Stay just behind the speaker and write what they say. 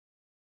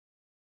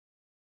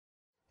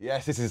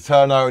Yes, this is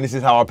Turno, and this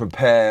is how I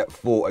prepare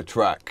for a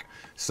track.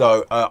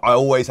 So I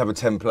always have a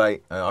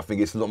template. I think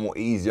it's a lot more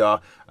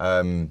easier.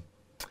 As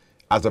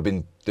I've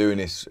been doing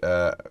this,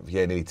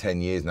 nearly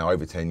 10 years now,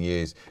 over 10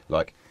 years,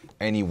 like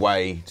any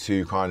way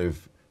to kind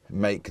of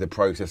make the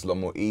process a lot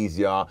more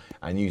easier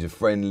and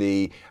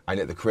user-friendly and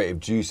let the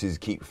creative juices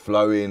keep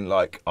flowing,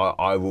 like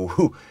I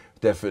will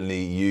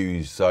definitely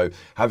use. So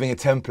having a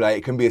template,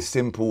 it can be as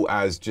simple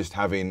as just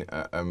having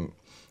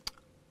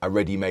a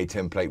ready-made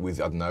template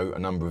with, I don't know, a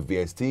number of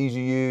VSTs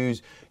you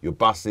use, your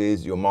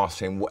buses, your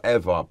mastering,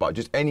 whatever, but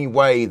just any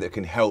way that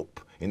can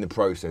help in the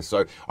process. So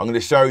I'm going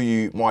to show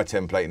you my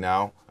template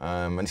now,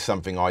 and it's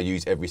something I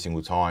use every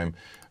single time.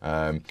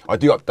 I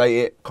do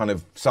update it kind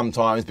of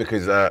sometimes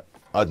because, I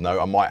don't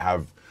know, I might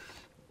have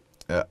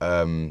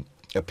a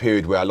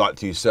period where I like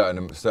to use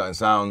certain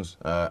sounds,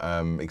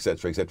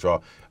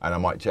 etc., and I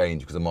might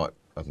change because I might,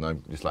 I don't know,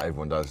 just like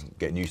everyone does,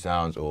 get new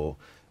sounds or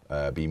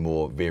be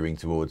more veering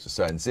towards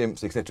certain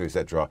synths,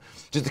 etc.,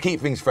 just to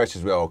keep things fresh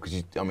as well.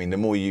 Because I mean, the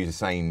more you use the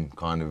same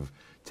kind of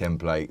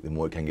template, the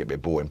more it can get a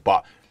bit boring.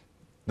 But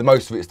the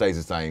most of it stays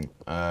the same.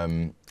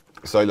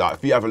 So, like,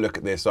 if you have a look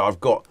at this, so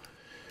I've got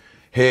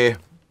here.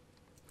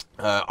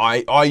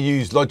 I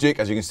use Logic,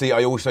 as you can see.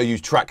 I also use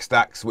track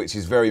stacks, which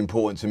is very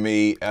important to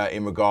me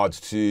in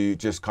regards to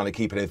just kind of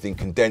keeping everything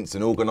condensed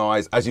and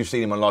organized. As you've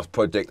seen in my last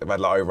project, I've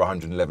had like over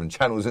 111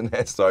 channels in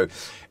there, so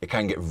it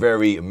can get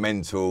very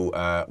mental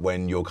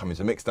when you're coming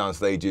to mixdown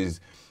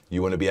stages.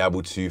 You want to be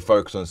able to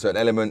focus on certain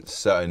elements,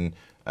 certain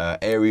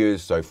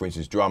areas. So, for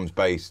instance, drums,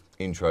 bass,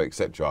 intro,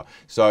 etc.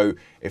 So,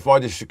 if I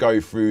just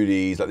go through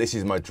these, like this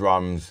is my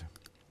drums.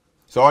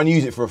 So I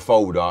use it for a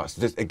folder, so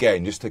just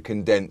again, just to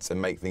condense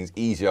and make things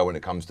easier when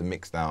it comes to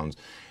mix downs.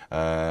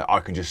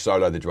 I can just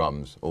solo the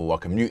drums, or I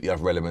can mute the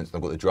other elements and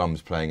I've got the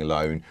drums playing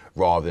alone,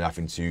 rather than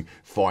having to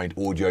find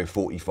audio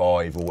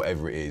 45 or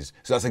whatever it is.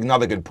 So that's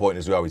another good point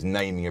as well, is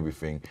naming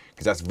everything,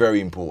 because that's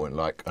very important.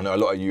 Like, I know a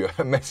lot of you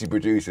are messy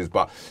producers,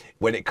 but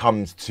when it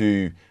comes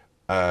to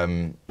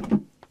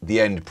the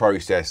end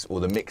process or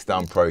the mix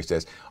down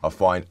process, I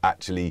find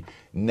actually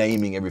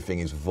naming everything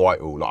is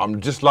vital. Like, I'm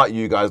just like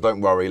you guys,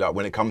 don't worry. Like,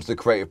 when it comes to the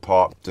creative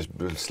part, just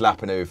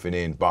slapping everything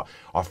in. But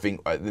I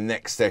think the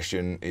next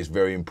session is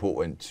very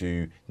important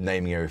to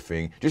naming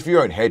everything, just for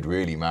your own head,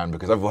 really, man,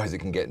 because otherwise it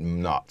can get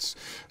nuts.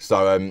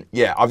 So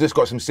yeah, I've just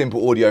got some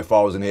simple audio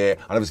files in here,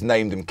 and I've just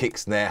named them kick,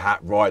 snare, hat,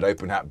 ride,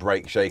 open hat,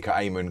 break, shaker,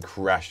 amen,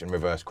 crash, and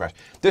reverse crash.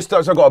 Just so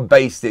I've got a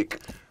basic,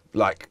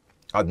 like,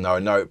 I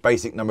don't know,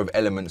 basic number of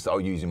elements that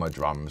I'll use in my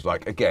drums.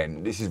 Like,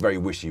 again, this is very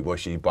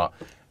wishy-washy, but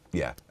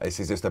yeah,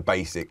 this is just a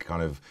basic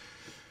kind of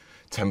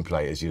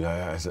template, as you know,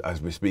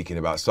 as we're speaking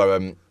about. So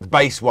the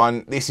bass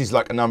one, this is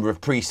like a number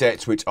of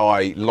presets which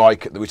I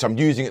like, which I'm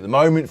using at the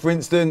moment, for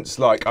instance.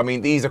 Like, I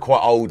mean, these are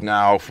quite old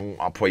now, from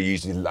I probably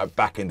used these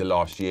back into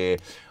last year.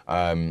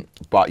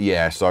 But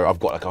yeah, so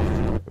I've got like a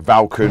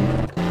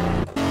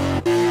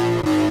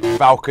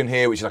Falcon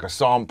here, which is like a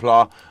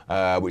sampler,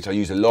 which I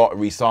use a lot,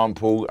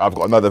 resample. I've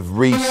got another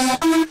Reese,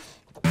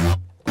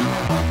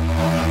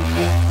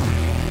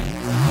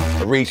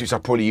 which I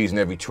probably use in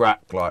every track.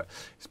 Like,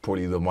 it's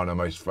probably the one of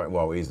the most,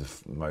 well, it is the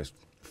most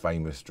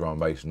famous drum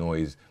bass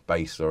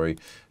bass.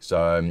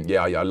 So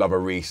yeah, I love a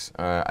Reese.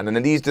 And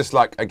then these just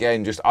like,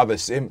 again, just other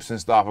synths and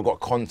stuff. I've got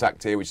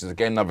Contact here, which is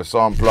again another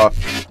sampler.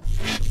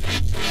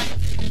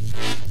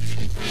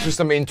 Just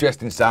some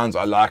interesting sounds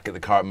I like at the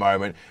current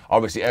moment.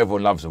 Obviously,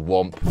 everyone loves a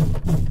womp.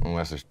 Oh,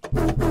 that's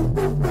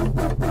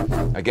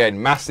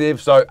again,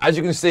 massive. So as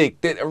you can see,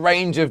 a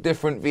range of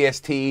different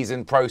VSTs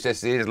and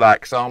processes,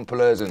 like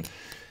samplers, and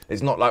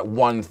it's not like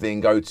one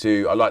thing go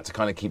to. I like to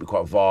kind of keep it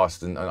quite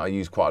vast, and I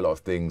use quite a lot of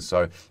things.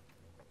 So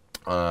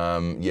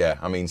yeah,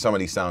 I mean, some of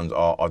these sounds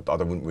I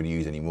wouldn't really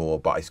use anymore,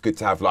 but it's good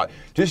to have like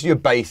just your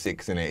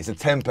basics in it. It's a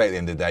template at the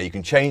end of the day. You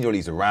can change all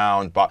these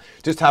around, but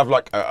just have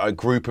like a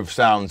group of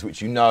sounds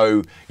which you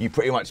know you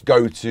pretty much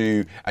go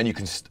to, and you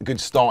can good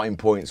starting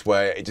points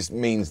where it just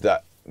means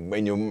that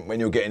when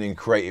you're getting in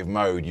creative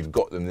mode, you've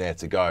got them there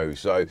to go.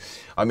 So,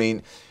 I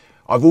mean,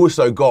 I've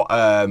also got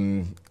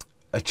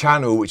a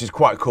channel which is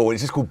quite cool, and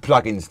it's just called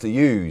plugins to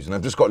use, and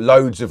I've just got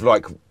loads of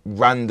like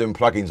random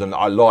plugins on that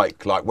I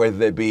like whether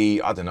there be,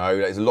 I don't know,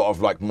 there's a lot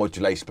of like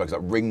modulation plugins,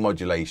 like ring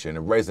modulation,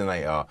 a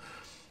resonator.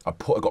 I've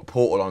got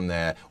Portal on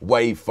there,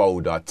 Wave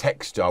Folder,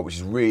 Texture, which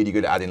is really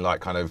good at adding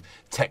like kind of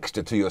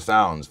texture to your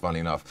sounds, funny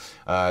enough.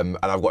 And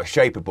I've got a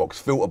Shaper Box,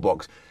 Filter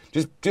Box,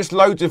 just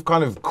loads of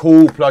kind of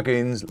cool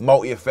plugins,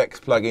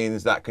 multi-effects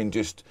plugins that can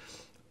just,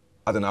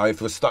 I don't know,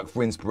 if you're stuck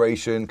for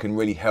inspiration, can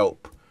really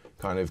help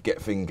kind of get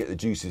the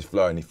juices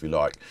flowing, if you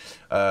like.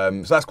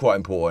 So that's quite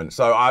important.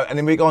 So and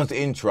then we go on to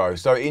intro.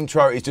 So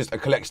intro is just a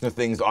collection of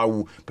things that I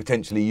will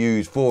potentially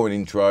use for an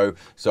intro.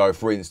 So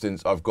for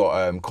instance, I've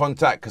got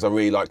Contact, because I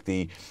really like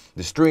the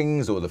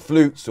strings or the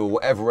flutes or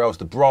whatever else,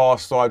 the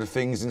brass side of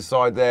things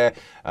inside there.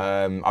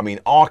 I mean,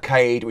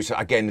 Arcade, which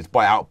again is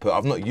by output.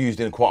 I've not used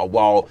in quite a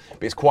while,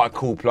 but it's quite a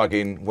cool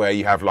plugin where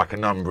you have like a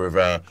number of,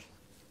 I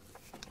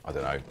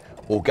don't know,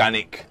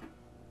 organic,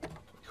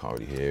 can't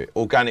really hear it,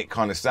 organic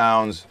kind of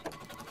sounds.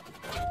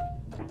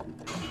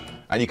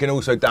 And you can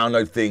also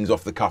download things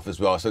off the cuff as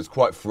well, so it's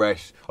quite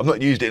fresh. I've not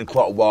used it in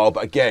quite a while,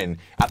 but again,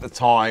 at the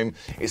time,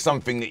 it's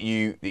something that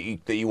you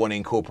want to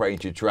incorporate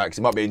into your tracks.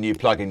 It might be a new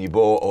plugin you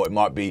bought, or it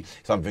might be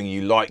something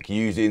you like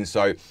using,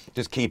 so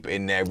just keep it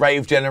in there.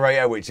 Rave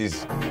Generator, which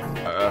is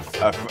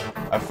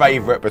a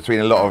favourite between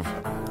a lot of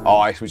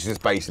artists, which is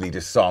basically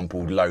just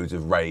sampled loads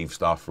of rave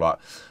stuff, like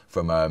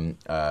from all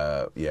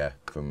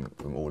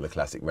the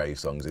classic rave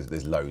songs.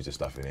 There's loads of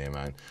stuff in here,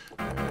 man.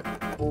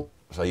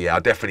 So yeah, I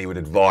definitely would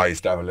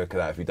advise to have a look at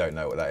that if you don't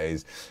know what that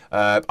is.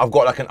 I've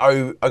got like an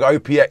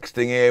OPX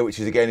thing here, which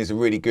is again is a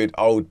really good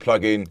old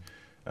plugin.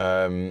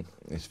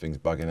 This thing's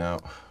bugging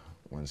out.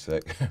 One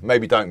sec.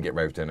 Maybe don't get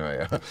Rave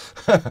Generator.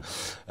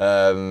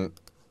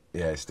 Yeah,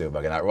 it's still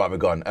bugging out. Right, we're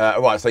gone.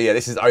 Right, so yeah,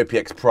 this is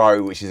OPX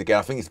Pro, which is again,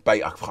 I think it's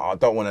based. I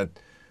don't want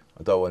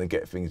to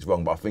get things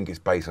wrong, but I think it's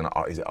based on,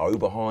 is it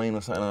Oberheim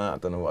or something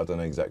like that? I don't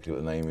know exactly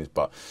what the name is,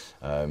 but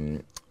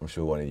I'm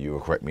sure one of you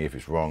will correct me if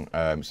it's wrong.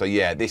 So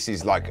yeah, this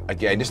is like,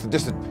 again, just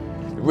a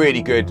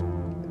really good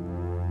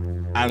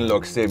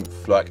analog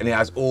synth, like, and it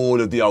has all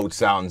of the old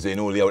sounds in,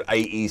 all the old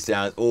 80s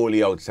sounds, all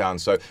the old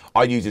sounds. So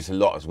I use this a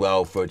lot as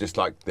well for just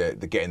like the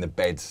getting the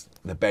bed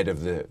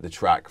of the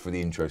track for the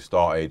intro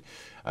started.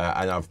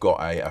 And I've got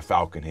a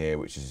Falcon here,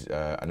 which is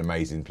an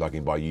amazing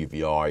plugin by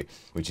UVI,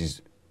 which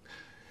is,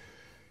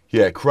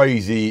 yeah,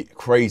 crazy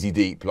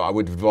deep. Like, I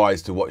would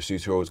advise to watch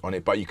tutorials on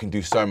it, but you can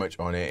do so much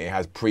on it. It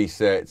has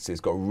presets. It's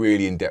got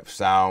really in-depth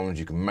sounds.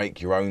 You can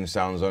make your own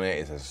sounds on it.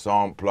 It's a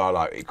sampler.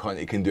 Like,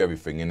 it can do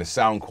everything, and the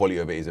sound quality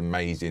of it is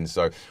amazing.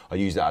 So I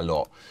use that a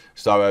lot.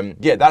 So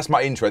yeah, that's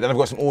my intro. Then I've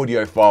got some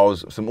audio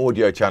files, some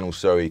audio channels,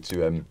 sorry,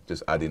 to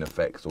just add in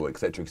effects or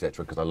etc.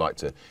 because I like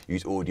to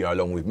use audio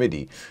along with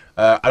MIDI.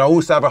 And I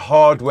also have a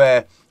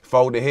hardware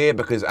folder here,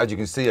 because as you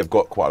can see, I've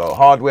got quite a lot of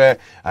hardware,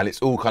 and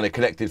it's all kind of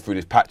connected through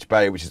this patch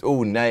bay, which is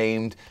all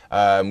named,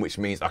 which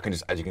means I can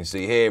just, as you can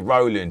see here,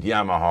 Roland,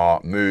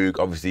 Yamaha, Moog.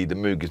 Obviously the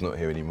Moog is not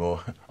here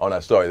anymore. Oh no,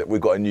 sorry, we've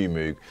got a new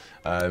Moog,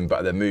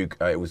 but the Moog,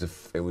 it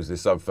was the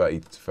sub 30,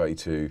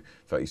 32,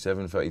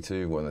 37,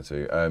 32, one or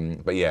two.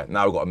 But yeah,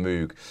 now I've got a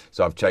Moog,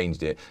 so I've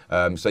changed it.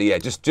 So yeah,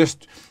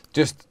 just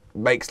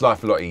makes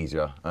life a lot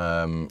easier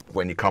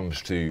when it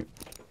comes to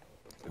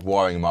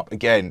wiring them up.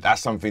 Again,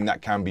 that's something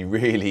that can be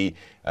really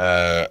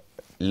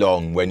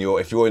long when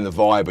if you're in the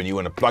vibe and you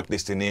want to plug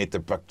this in here to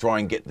try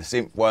and get the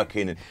synth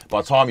working, and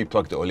by the time you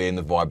plugged it all in,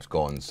 the vibe's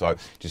gone. So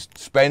just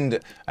spend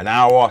an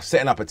hour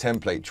setting up a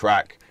template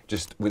track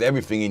just with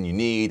everything in you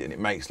need, and it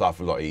makes life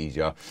a lot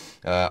easier.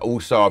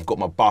 Also, I've got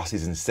my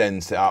buses and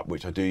sends set up,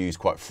 which I do use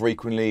quite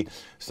frequently.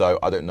 So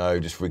I don't know,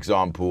 just for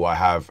example, I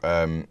have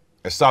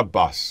a sub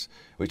bus,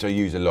 which I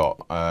use a lot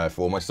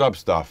for all my sub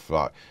stuff.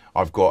 Like,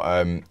 I've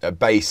got a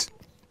bass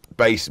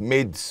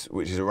mids,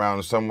 which is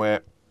around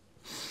somewhere.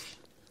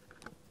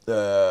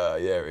 Yeah,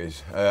 it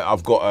is.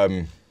 I've got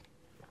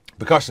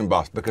percussion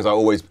bus, because I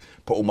always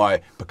put all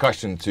my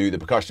percussion to the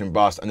percussion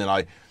bus, and then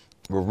I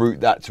will route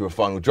that to a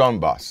final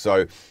drum bus.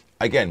 So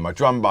again, my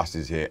drum bus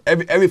is here.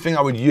 Everything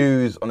I would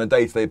use on a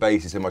day-to-day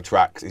basis in my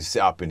tracks is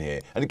set up in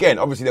here. And again,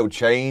 obviously they'll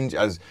change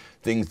as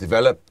things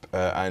develop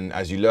and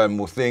as you learn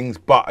more things.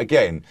 But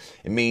again,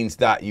 it means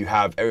that you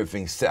have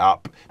everything set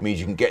up. It means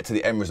you can get to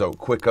the end result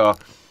quicker.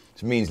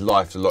 It means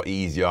life's a lot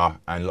easier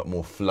and a lot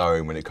more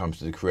flowing when it comes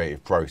to the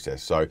creative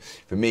process. So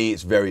for me,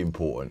 it's very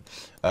important.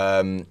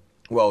 What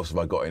else have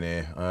I got in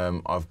here?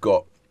 I've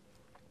got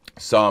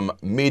some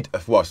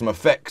some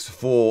effects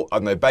for, I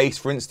don't know, bass,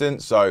 for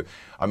instance. So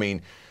I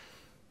mean,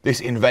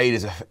 this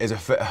Invader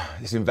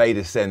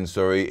Send,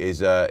 sorry,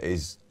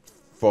 is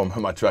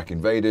from my track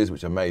Invaders,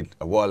 which I made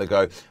a while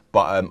ago.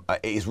 But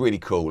it is really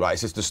cool. Like,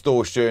 it's just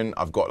distortion.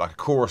 I've got like a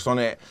chorus on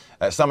it.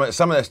 Some of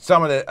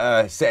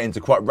the settings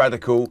are quite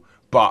radical,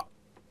 but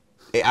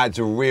it adds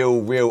a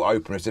real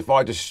openness. If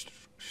I just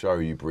show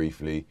you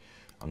briefly,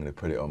 I'm going to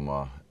put it on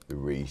the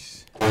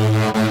Reese.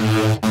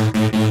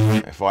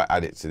 If I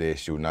add it to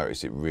this, you'll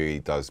notice it really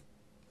does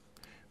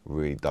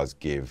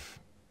give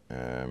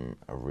a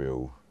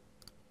real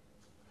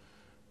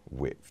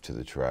width to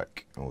the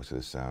track, or to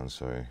the sound.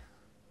 So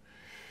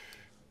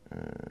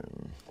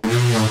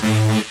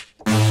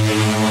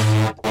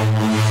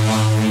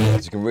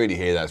as you can really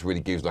hear, that really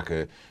gives like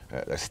a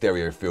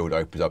stereo field,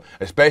 opens up,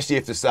 especially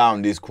if the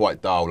sound is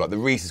quite dull. Like, the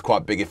Reese is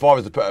quite big. If I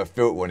was to put a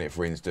filter on it,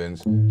 for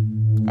instance,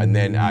 and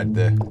then add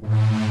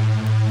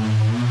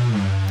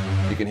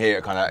you can hear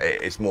it kind of,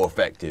 it's more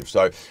effective.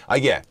 So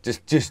yeah,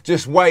 just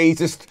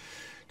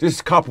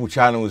a couple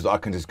channels that I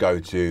can just go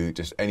to,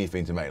 just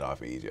anything to make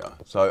life easier.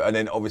 So, and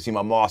then obviously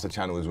my master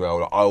channel as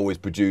well. Like, I always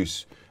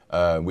produce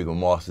with my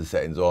master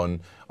settings on.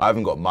 I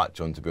haven't got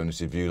much on, to be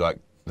honest with you. Like,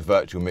 the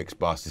virtual mix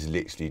bus is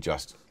literally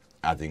just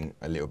adding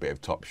a little bit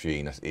of top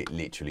sheen. That's it,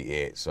 literally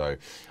it. So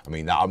I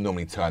mean, that I'm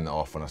normally turning that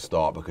off when I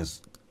start,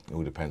 because it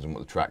all depends on what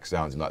the track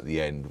sounds like at the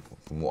end,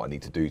 from what I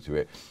need to do to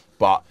it.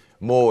 But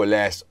more or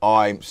less,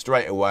 I'm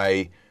straight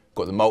away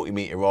got the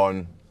multimeter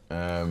on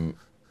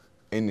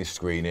in this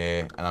screen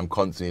here, and I'm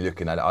constantly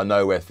looking at it. I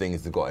know where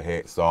things have got to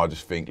hit, so I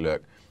just think,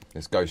 look,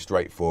 let's go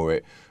straight for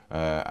it.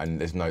 And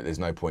there's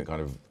no point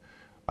kind of,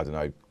 I don't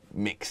know,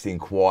 mixing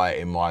quiet,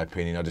 in my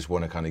opinion. I just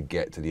want to kind of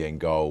get to the end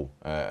goal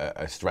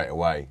straight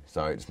away,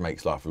 so it just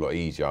makes life a lot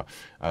easier.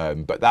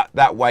 But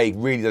that way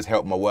really does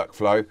help my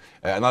workflow.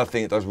 Another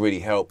thing that does really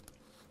help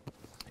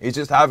is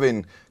just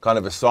having kind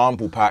of a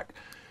sample pack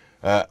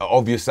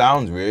of your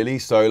sounds, really.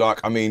 So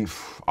like, I mean,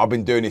 I've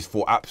been doing this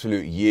for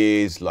absolute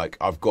years. Like,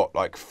 I've got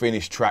like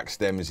finished track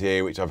stems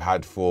here, which I've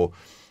had for,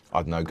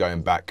 I don't know,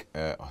 going back,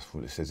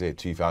 what it says here,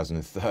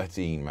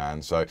 2013,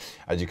 man. So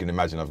as you can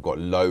imagine, I've got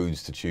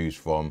loads to choose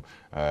from.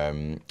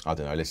 I don't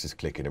know, let's just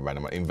click in a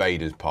random one.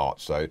 Invaders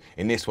parts. So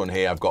in this one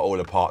here, I've got all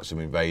the parts from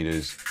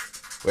Invaders,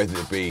 whether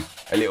it be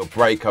a little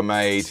break I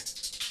made,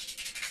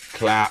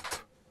 clap,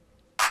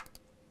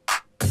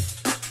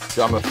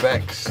 drum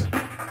effects,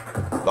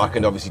 that I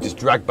can obviously just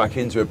drag back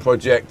into a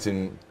project.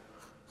 And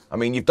I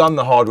mean, you've done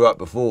the hard work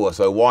before,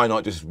 so why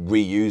not just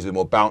reuse them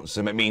or bounce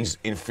them? It means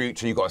in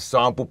future you've got a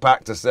sample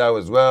pack to sell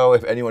as well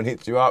if anyone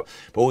hits you up.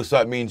 But also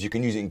it means you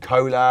can use it in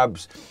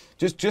collabs,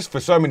 just for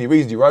so many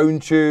reasons. Your own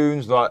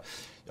tunes, like,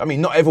 I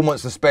mean, not everyone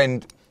wants to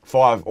spend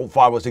 5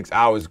 or 6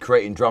 hours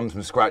creating drums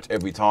from scratch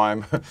every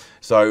time.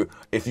 So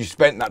if you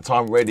spent that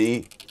time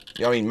already,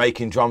 you know what I mean,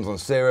 making drums on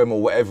Serum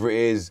or whatever it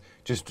is,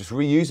 just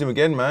reuse them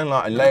again, man,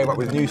 like, and layer them up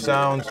with new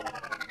sounds.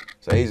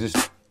 So here's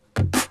just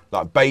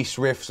like bass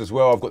riffs as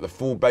well. I've got the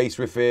full bass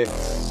riff here,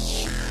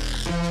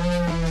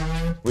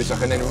 which I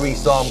can then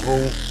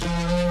resample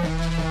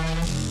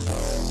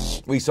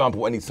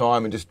any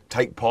time and just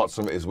take parts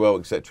of it as well,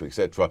 etc,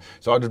 etc.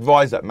 So I'd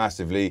advise that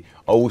massively.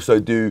 I also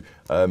do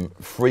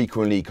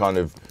frequently kind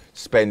of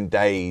spend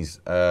days,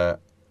 I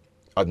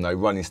don't know,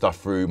 running stuff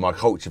through my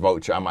Culture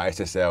Vulture and my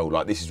SSL.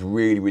 Like, this is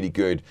really, really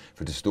good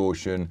for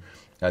distortion.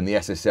 And the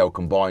SSL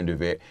combined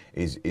with it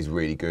is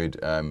really good,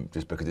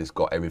 just because it's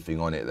got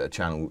everything on it that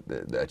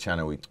a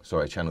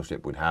channel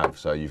strip would have.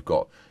 So you've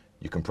got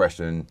your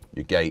compression,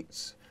 your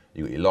gates,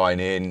 you've got your line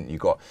in, you've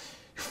got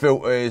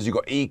filters, you've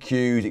got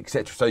EQs,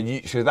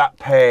 etc. So that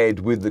paired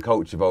with the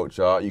Culture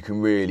Vulture, you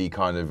can really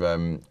kind of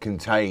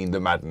contain the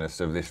madness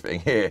of this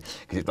thing here,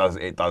 because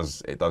it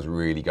does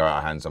really go out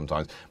of hand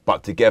sometimes.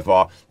 But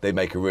together they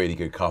make a really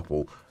good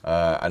couple,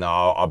 and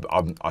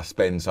I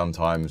spend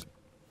sometimes,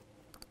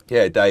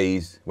 yeah,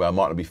 days where I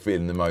might not be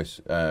feeling the most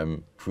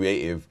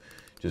creative,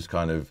 just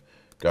kind of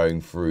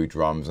going through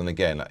drums. And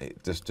again,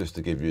 just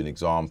to give you an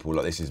example,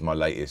 like, this is my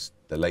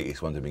the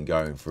latest ones I've been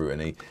going through,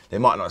 and they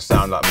might not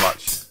sound like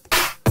much,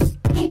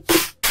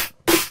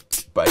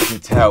 but you can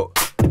tell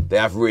they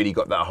have really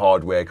got that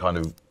hardware kind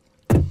of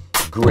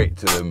grit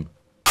to them.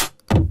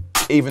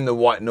 Even the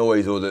white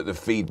noise or the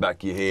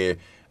feedback you hear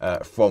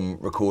from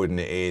recording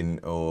it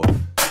in, or,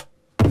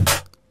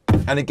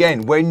 and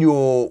again, when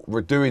you're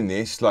doing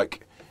this,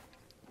 like,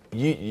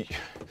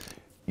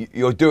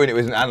 you're doing it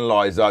with an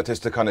analyzer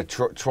just to kind of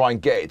try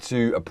and get it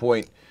to a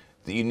point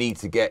that you need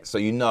to get, so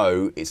you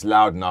know it's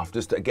loud enough.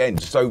 Just again,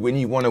 so when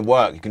you want to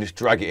work, you can just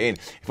drag it in.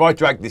 If I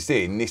drag this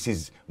in, this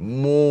is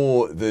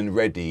more than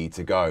ready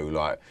to go,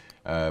 like,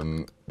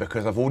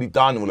 because I've already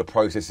done all the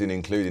processing,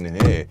 including in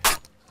here.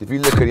 If you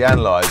look at the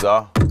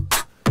analyzer,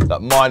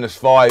 that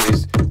 -5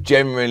 is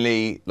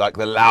generally like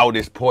the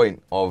loudest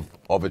point of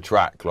a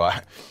track.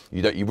 Like,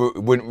 you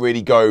wouldn't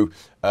really go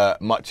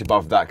much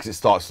above that, because it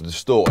starts to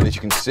distort. And as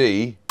you can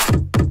see,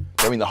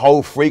 I mean, the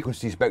whole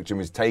frequency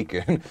spectrum is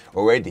taken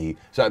already.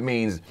 So it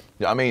means, you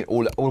know what I mean,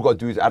 all I've got to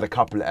do is add a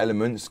couple of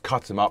elements,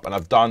 cut them up, and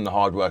I've done the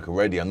hard work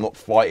already. I'm not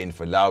fighting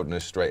for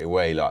loudness straight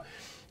away, like.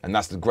 And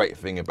that's the great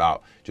thing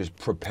about just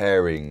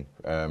preparing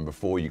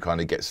before you kind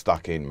of get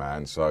stuck in,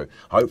 man. So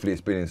hopefully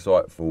it's been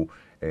insightful,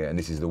 and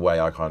this is the way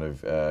I kind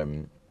of,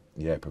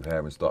 yeah, prepare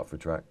and start for a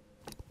track.